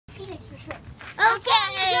Phoenix for short.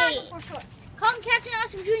 Okay. For short. Call him Captain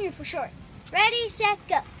Awesome Jr. for short. Ready, set,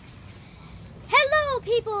 go. Hello,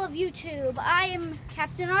 people of YouTube. I am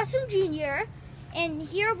Captain Awesome Jr. And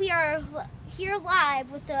here we are here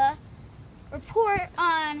live with the report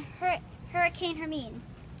on Hurricane Hermine.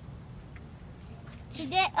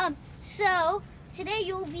 Today,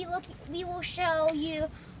 today we will show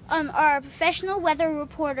you our professional weather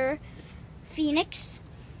reporter, Phoenix,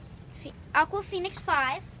 Aqua Phoenix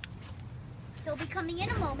 5. He'll be coming in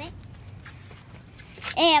a moment.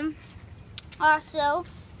 And also,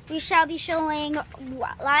 we shall be showing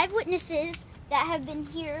live witnesses that have been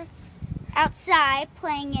here outside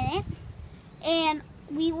playing in it. And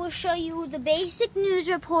we will show you the basic news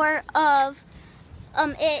report of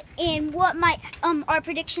it and what might our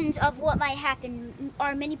predictions of what might happen,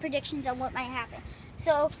 our mini predictions on what might happen.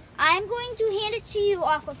 So I'm going to hand it to you,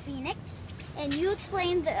 Aqua Phoenix, and you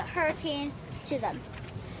explain the hurricane to them.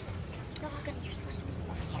 Logan, you're supposed to be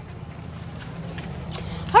over here.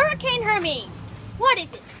 Hurricane Hermine. What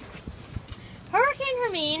is it? Hurricane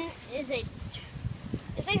Hermine is a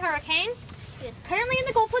hurricane. It is currently in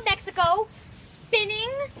the Gulf of Mexico,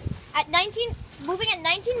 moving at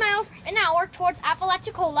 19 miles an hour towards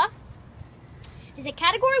Apalachicola. It is a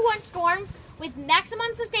Category 1 storm with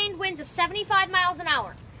maximum sustained winds of 75 miles an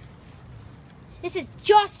hour. This is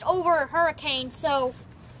just over a hurricane, so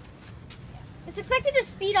it's expected to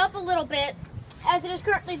speed up a little bit as it is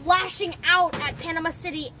currently lashing out at Panama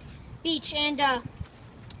City Beach and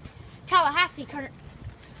Tallahassee.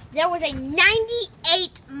 There was a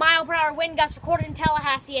 98 mile per hour wind gust recorded in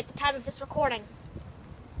Tallahassee at the time of this recording.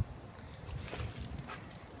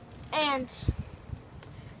 And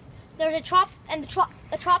there's a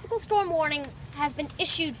tropical storm warning has been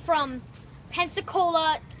issued from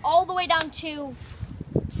Pensacola all the way down to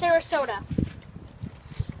Sarasota.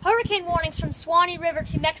 Hurricane warnings from Swanee River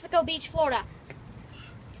to Mexico Beach, Florida.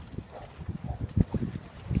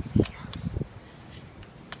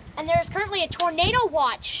 And there is currently a tornado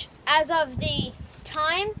watch as of the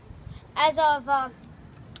time, as of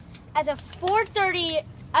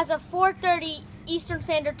 4:30 Eastern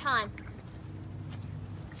Standard Time,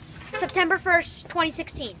 September 1st,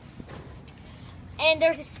 2016. And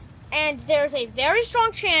there's a very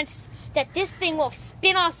strong chance that this thing will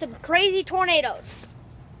spin off some crazy tornadoes.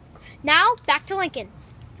 Now, back to Lincoln.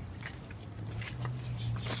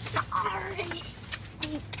 Sorry.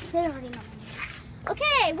 They already know.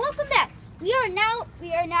 Okay, welcome back. We are now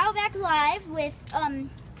back live with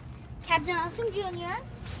Captain Awesome Jr.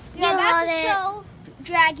 We are about to show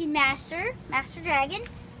Dragon Master Dragon,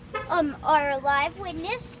 our live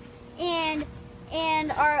witness, and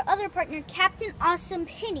our other partner, Captain Awesome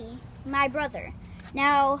Penny, my brother.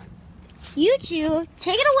 Now, you two,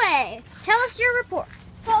 take it away. Tell us your report.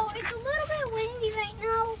 So it's a little bit windy right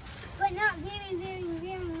now, but not very, very,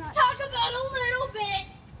 very much. Talk about a little bit.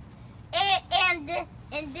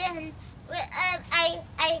 And then I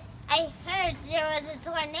heard there was a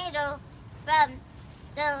tornado from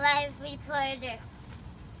the live reporter.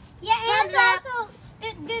 Yeah, and also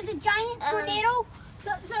there's a giant tornado.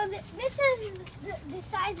 This is the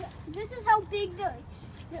size. This is how big the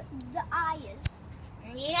eye is.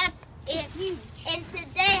 Yep, it's huge. And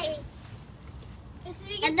today,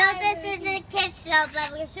 I know this is a kids show,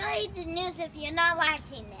 but we'll show you the news if you're not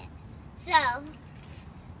watching it. So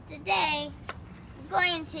today we're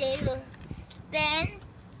going to spin,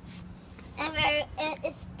 and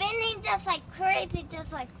it's spinning just like crazy,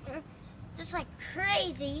 just like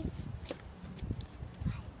crazy.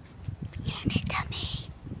 Hand it to me.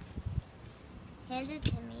 Hand it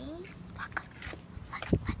to me. Look,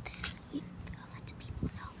 let the people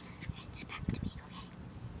know. It's back to me, okay?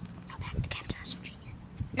 Now back to Captain Awesome Jr.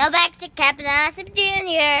 Now back to Captain Awesome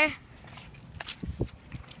Jr.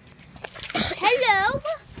 Hello.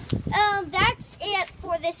 That's it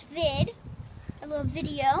for this vid. A little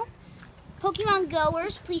video. Pokemon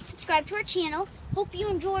Goers, please subscribe to our channel. Hope you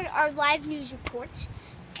enjoyed our live news reports.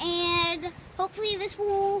 And hopefully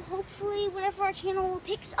whenever our channel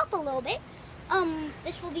picks up a little bit,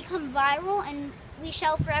 this will become viral and we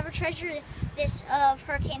shall forever treasure this of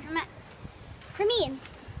Hurricane Hermine.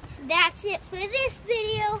 That's it for this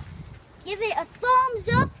video. Give it a thumbs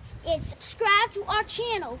up and subscribe to our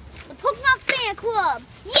channel, the Pokemon Fan Club.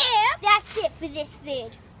 Yeah, that's it for this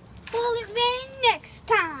vid. Will it rain next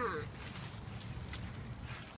time?